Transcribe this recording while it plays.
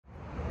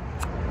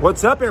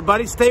What's up,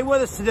 everybody? Stay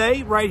with us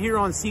today right here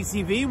on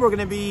CCV. We're going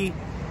to be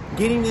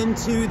getting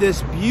into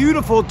this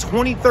beautiful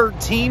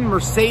 2013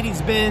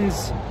 Mercedes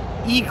Benz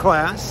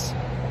E-Class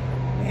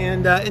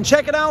and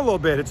check it out a little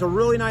bit. It's a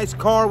really nice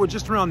car with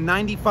just around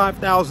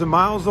 95,000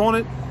 miles on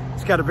it.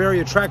 It's got a very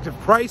attractive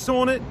price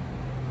on it,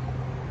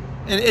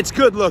 and it's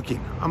good looking.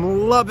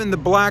 I'm loving the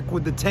black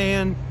with the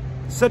tan.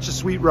 Such a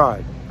sweet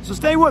ride. So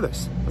stay with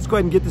us. Let's go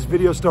ahead and get this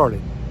video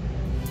started.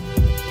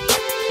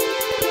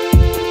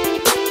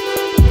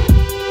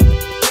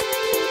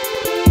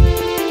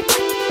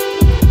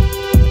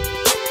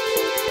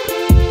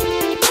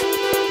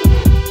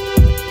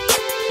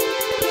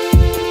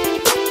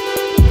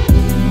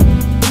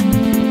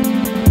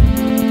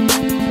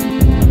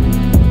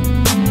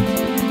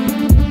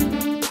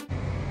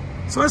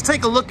 So let's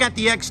take a look at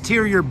the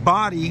exterior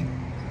body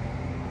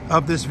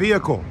of this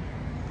vehicle.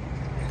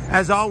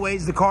 As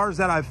always, the cars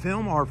that I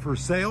film are for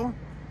sale.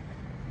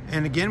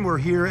 And again, we're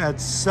here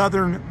at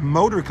Southern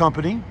Motor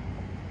Company,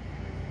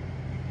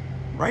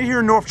 right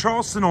here in North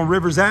Charleston on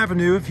Rivers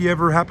Avenue, if you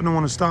ever happen to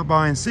want to stop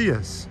by and see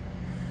us.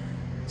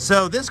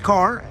 So this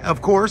car,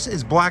 of course,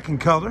 is black in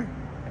color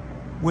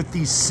with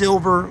these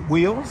silver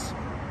wheels.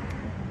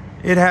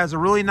 It has a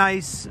really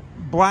nice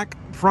black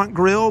front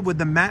grille with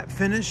the matte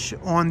finish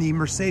on the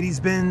Mercedes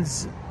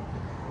Benz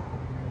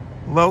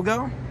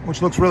logo,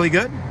 which looks really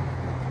good.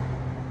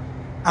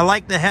 I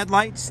like the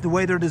headlights, the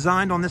way they're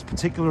designed on this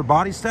particular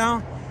body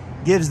style.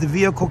 Gives the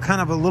vehicle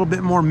kind of a little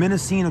bit more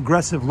menacing,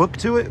 aggressive look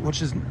to it,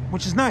 which is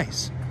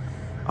nice.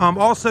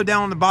 Also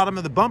down on the bottom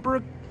of the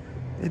bumper,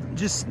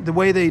 just the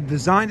way they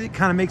designed it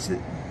kind of makes it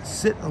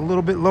sit a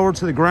little bit lower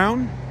to the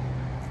ground,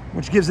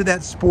 which gives it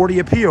that sporty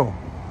appeal.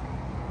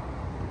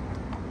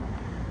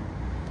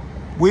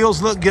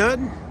 Wheels look good.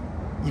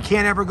 You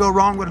can't ever go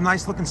wrong with a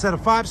nice looking set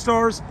of 5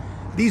 stars.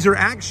 These are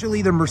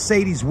actually the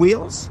Mercedes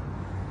wheels,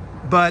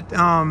 but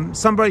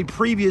somebody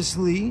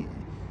previously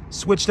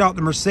switched out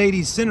the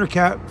Mercedes center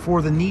cap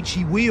for the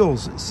Nietzsche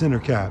wheels center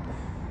cap.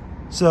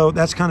 So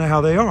that's kind of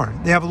how they are.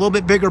 They have a little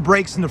bit bigger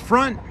brakes in the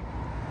front,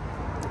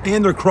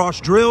 and they're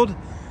cross-drilled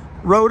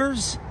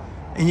rotors,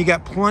 and you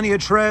got plenty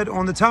of tread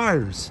on the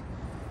tires.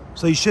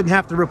 So you shouldn't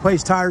have to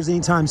replace tires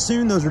anytime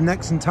soon. Those are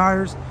Nexen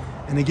tires.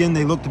 And again,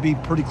 they look to be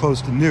pretty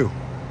close to new.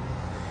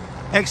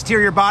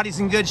 Exterior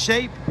body's in good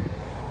shape.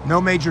 No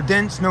major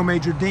dents, no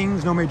major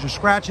dings, no major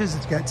scratches.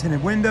 It's got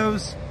tinted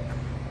windows.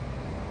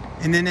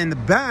 And then in the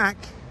back,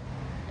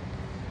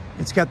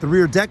 it's got the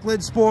rear deck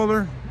lid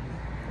spoiler,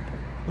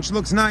 which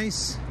looks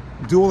nice.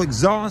 Dual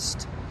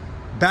exhaust,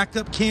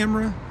 backup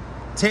camera.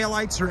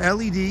 Taillights are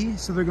LED,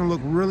 so they're gonna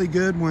look really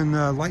good when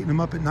lighting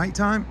them up at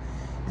nighttime.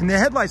 And the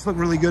headlights look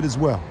really good as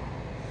well.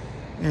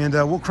 And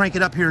we'll crank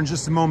it up here in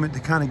just a moment to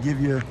kind of give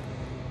you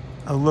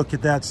a look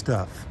at that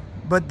stuff.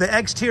 But the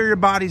exterior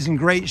body's in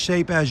great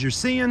shape, as you're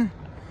seeing,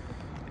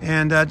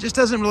 and just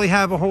doesn't really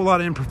have a whole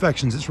lot of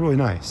imperfections. It's really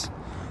nice.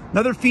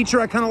 Another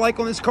feature I kind of like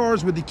on this car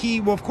is with the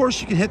key. Well, of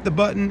course, you can hit the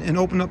button and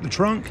open up the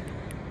trunk,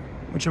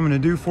 which I'm going to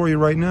do for you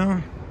right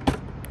now.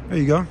 There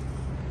you go.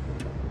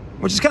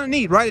 Which is kind of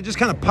neat, right? It just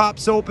kind of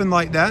pops open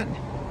like that.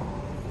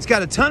 It's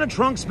got a ton of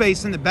trunk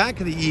space in the back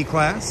of the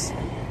E-Class,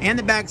 and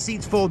the back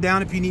seats fold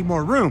down if you need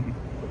more room.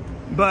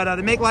 But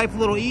to make life a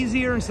little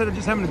easier, instead of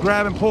just having to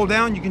grab and pull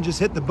down, you can just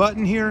hit the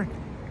button here,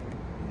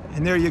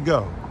 and there you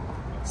go.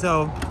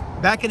 So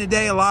back in the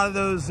day, a lot of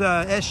those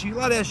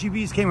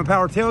SUVs came with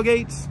power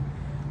tailgates,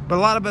 but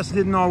a lot of us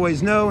didn't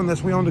always know,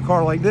 unless we owned a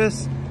car like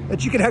this,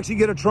 that you could actually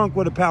get a trunk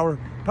with a power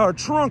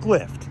trunk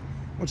lift,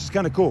 which is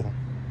kind of cool.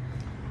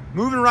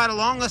 Moving right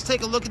along, let's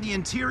take a look at the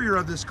interior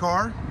of this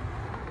car,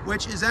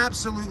 which is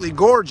absolutely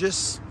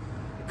gorgeous,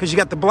 because you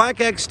got the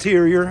black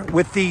exterior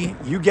with the,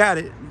 you got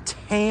it,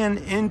 tan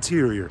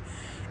interior.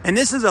 And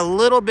this is a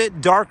little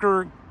bit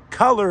darker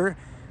color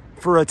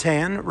for a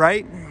tan,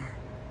 right?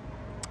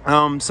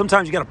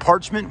 Sometimes you got a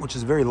parchment, which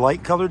is a very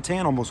light colored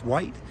tan, almost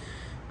white.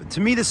 But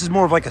to me, this is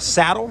more of like a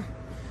saddle.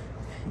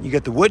 You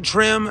got the wood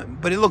trim,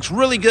 but it looks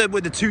really good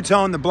with the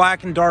two-tone, the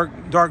black and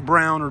dark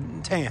brown or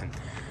tan.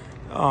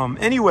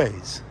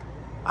 Anyways,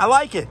 I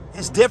like it.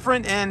 It's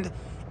different, and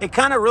it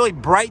kind of really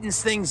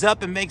brightens things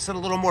up and makes it a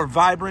little more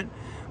vibrant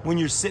when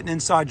you're sitting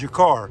inside your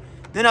car.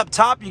 Then up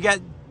top, you got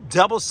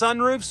double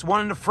sunroofs,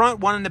 one in the front,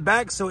 one in the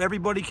back, so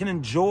everybody can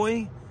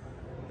enjoy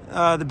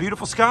the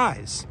beautiful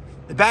skies.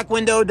 The back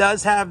window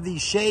does have the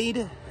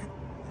shade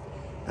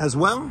as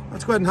well.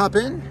 Let's go ahead and hop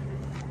in.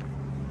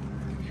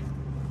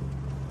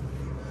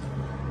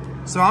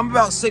 So I'm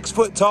about 6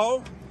 foot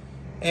tall,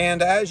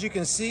 and as you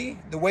can see,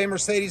 the way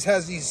Mercedes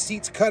has these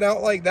seats cut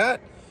out like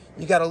that,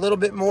 you got a little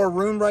bit more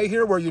room right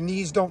here where your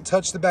knees don't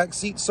touch the back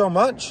seat so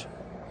much.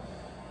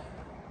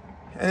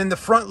 And then the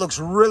front looks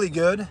really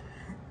good.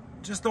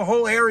 Just the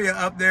whole area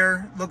up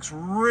there looks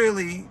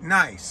really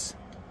nice.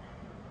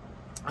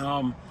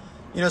 You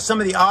know,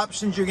 some of the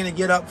options you're going to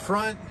get up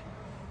front,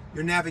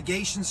 your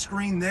navigation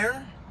screen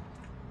there.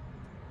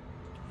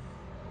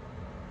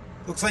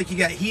 Looks like you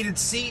got heated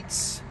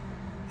seats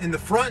in the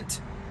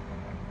front,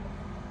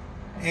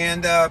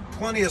 and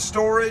plenty of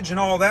storage and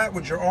all that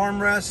with your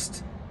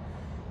armrest.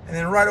 And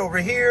then right over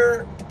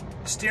here,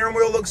 Steering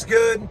wheel looks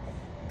good.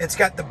 It's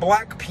got the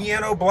black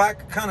piano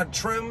black kind of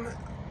trim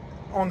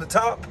on the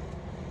top.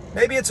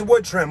 Maybe it's a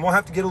wood trim. We'll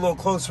have to get a little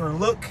closer and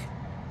look.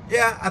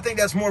 Yeah, I think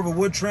that's more of a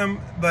wood trim,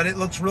 but it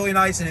looks really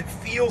nice and it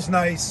feels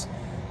nice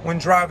when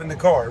driving the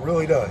car. It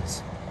really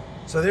does.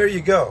 So there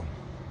you go.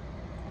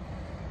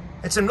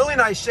 It's in really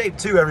nice shape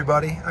too,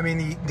 everybody. I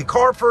mean, the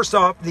car, first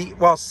off,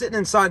 while sitting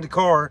inside the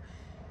car,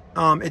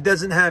 it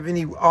doesn't have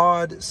any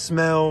odd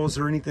smells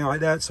or anything like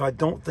that. So I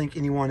don't think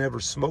anyone ever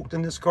smoked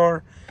in this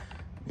car.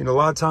 You know, a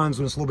lot of times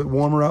when it's a little bit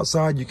warmer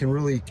outside, you can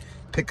really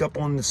pick up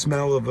on the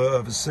smell of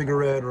a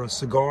cigarette or a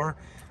cigar.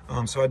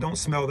 So I don't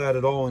smell that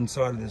at all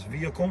inside of this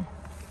vehicle.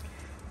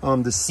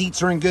 The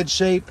seats are in good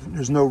shape.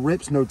 There's no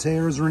rips, no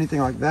tears or anything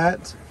like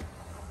that.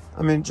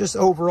 I mean, just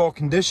overall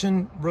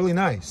condition, really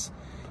nice.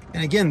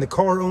 And again, the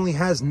car only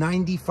has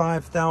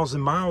 95,000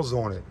 miles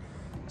on it.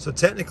 So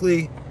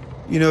technically,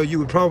 you know, you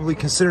would probably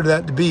consider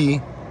that to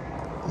be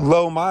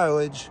low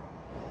mileage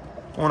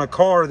on a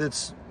car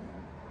that's,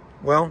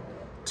 well,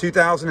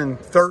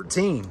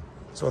 2013.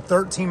 So a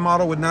 13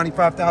 model with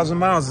 95,000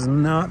 miles is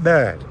not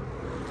bad.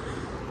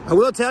 I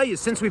will tell you,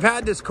 since we've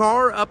had this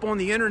car up on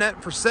the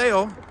internet for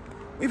sale,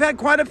 we've had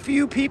quite a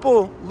few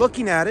people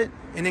looking at it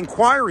and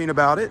inquiring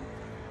about it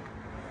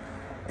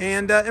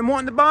and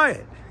wanting to buy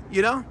it,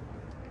 you know?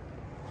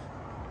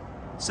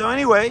 So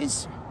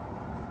anyways,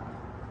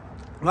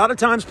 a lot of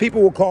times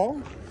people will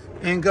call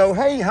and go,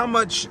 hey, how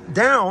much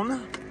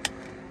down?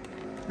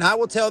 And I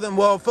will tell them,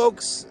 well,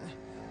 folks,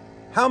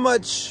 how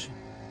much,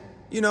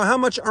 you know, how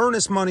much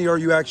earnest money are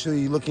you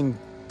actually looking to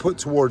put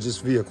towards this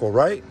vehicle,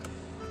 right?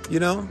 You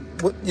know,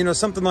 what, you know,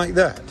 something like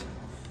that.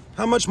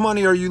 How much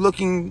money are you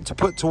looking to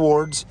put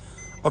towards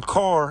a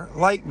car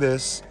like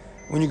this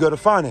when you go to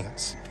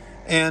finance?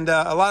 And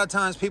a lot of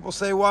times people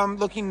say, well, I'm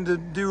looking to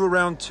do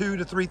around $2,000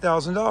 to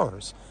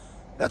 $3,000.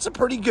 That's a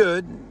pretty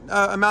good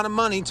amount of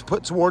money to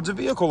put towards a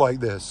vehicle like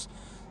this.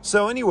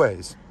 So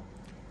anyways,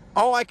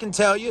 all I can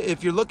tell you,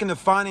 if you're looking to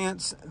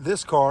finance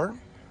this car,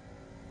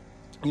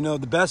 you know,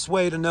 the best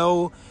way to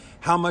know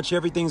how much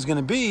everything's going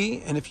to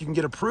be and if you can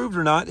get approved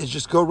or not is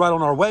just go right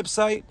on our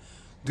website,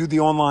 do the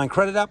online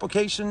credit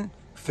application,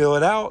 fill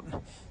it out,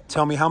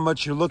 tell me how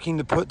much you're looking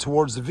to put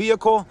towards the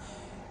vehicle,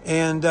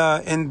 and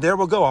there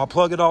we'll go. I'll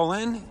plug it all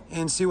in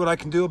and see what I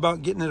can do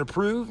about getting it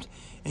approved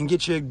and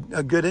get you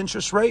a good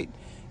interest rate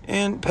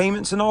and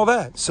payments and all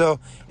that. So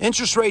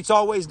interest rates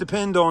always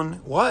depend on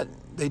what?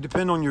 They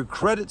depend on your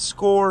credit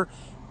score,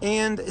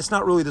 and it's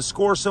not really the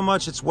score so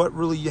much, it's what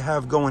really you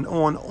have going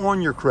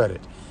on your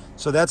credit.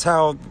 So that's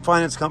how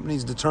finance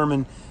companies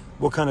determine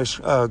what kind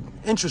of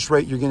interest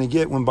rate you're going to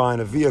get when buying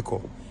a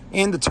vehicle,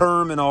 and the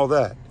term and all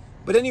that.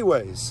 But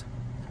anyways,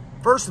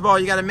 first of all,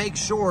 you got to make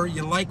sure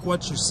you like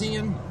what you're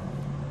seeing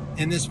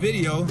in this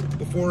video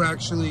before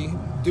actually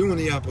doing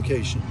the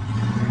application.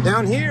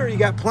 Down here, you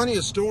got plenty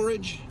of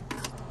storage.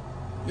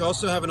 You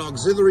also have an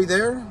auxiliary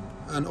there,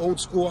 an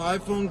old school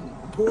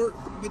iPhone port,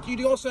 but you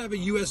do also have a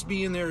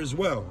USB in there as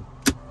well.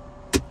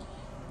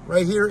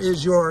 Right here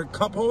is your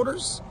cup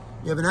holders.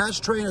 You have an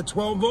ashtray and a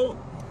 12 volt.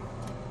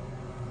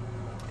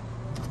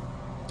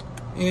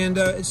 And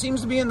it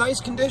seems to be in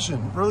nice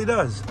condition, it really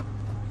does.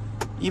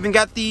 Even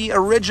got the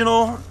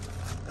original,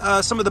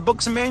 some of the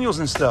books and manuals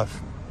and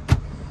stuff.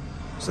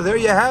 So there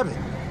you have it.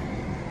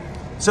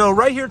 So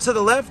right here to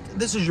the left,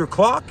 this is your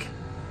clock.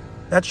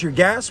 That's your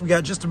gas. We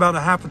got just about a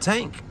half a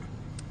tank.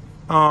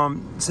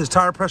 It says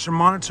tire pressure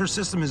monitor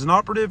system is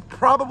inoperative.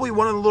 Probably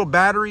one of the little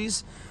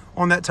batteries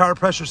on that tire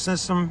pressure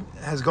system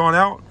has gone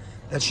out.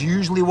 That's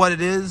usually what it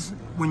is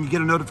when you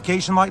get a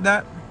notification like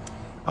that.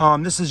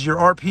 This is your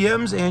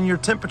RPMs and your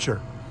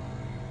temperature.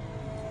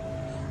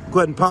 Go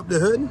ahead and pop the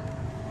hood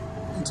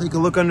and take a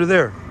look under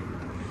there.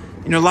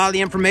 You know, a lot of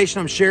the information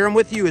I'm sharing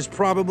with you is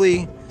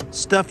probably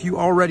stuff you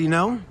already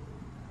know.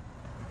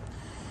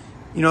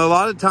 You know, a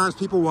lot of times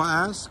people will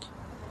ask,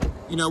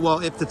 you know, well,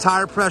 if the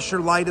tire pressure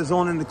light is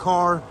on in the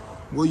car,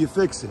 will you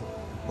fix it?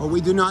 Well,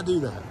 we do not do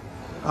that.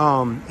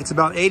 It's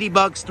about 80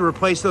 bucks to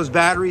replace those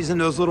batteries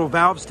and those little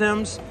valve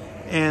stems.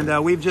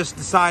 And we've just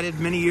decided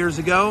many years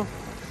ago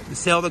to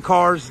sell the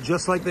cars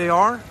just like they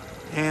are.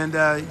 And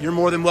you're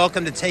more than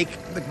welcome to take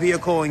the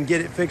vehicle and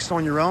get it fixed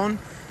on your own.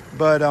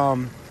 But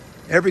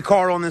every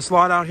car on this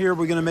lot out here,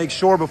 we're going to make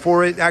sure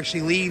before it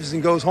actually leaves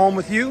and goes home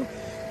with you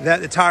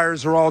that the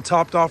tires are all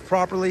topped off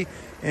properly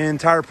and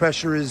tire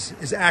pressure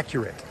is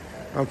accurate.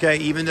 Okay,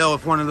 even though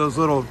if one of those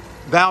little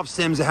valve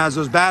stems that has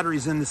those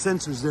batteries and the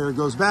sensors there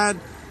goes bad,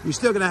 you're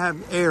still going to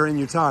have air in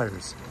your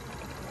tires.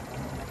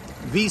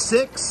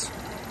 V6,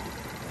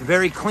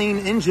 very clean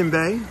engine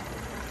bay,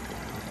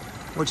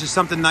 which is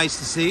something nice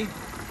to see.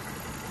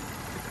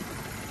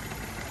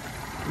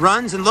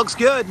 Runs and looks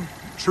good,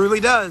 truly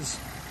does.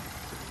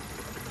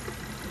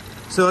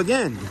 So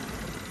again,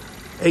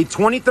 a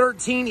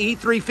 2013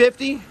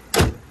 E350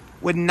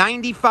 with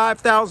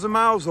 95,000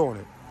 miles on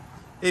it.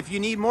 If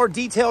you need more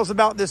details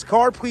about this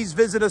car, please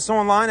visit us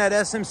online at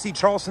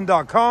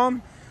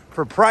smccharleston.com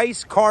for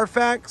price,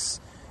 Carfax,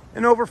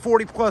 and over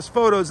 40 plus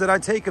photos that I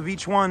take of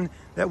each one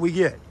that we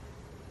get.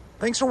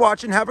 Thanks for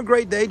watching. Have a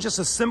great day. Just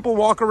a simple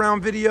walk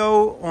around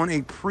video on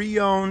a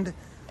pre-owned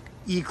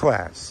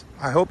E-Class.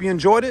 I hope you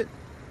enjoyed it,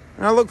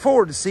 and I look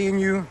forward to seeing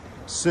you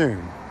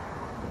soon.